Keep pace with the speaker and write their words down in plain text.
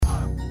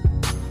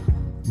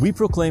We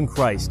proclaim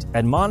Christ,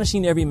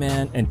 admonishing every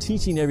man and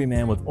teaching every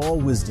man with all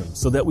wisdom,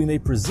 so that we may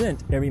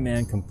present every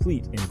man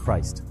complete in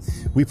Christ.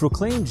 We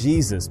proclaim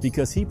Jesus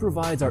because he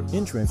provides our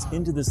entrance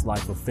into this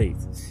life of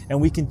faith, and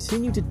we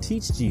continue to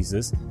teach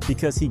Jesus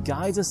because he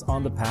guides us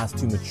on the path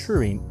to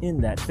maturing in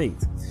that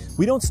faith.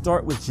 We don't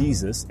start with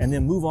Jesus and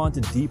then move on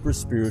to deeper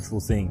spiritual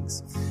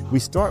things. We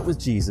start with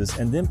Jesus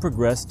and then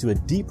progress to a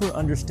deeper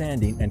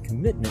understanding and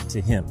commitment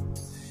to him.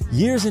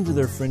 Years into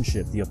their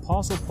friendship, the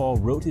Apostle Paul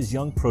wrote his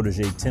young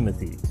protege,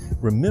 Timothy,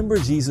 "Remember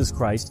Jesus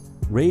Christ,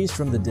 raised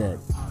from the dead.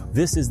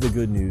 This is the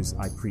good news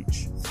I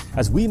preach."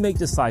 As we make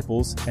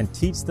disciples and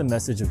teach the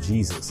message of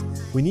Jesus,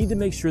 we need to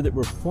make sure that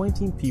we're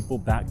pointing people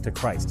back to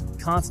Christ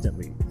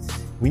constantly.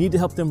 We need to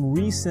help them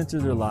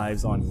recenter their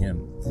lives on him.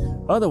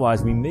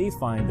 Otherwise, we may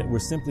find that we're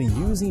simply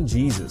using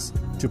Jesus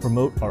to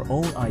promote our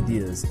own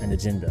ideas and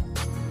agenda.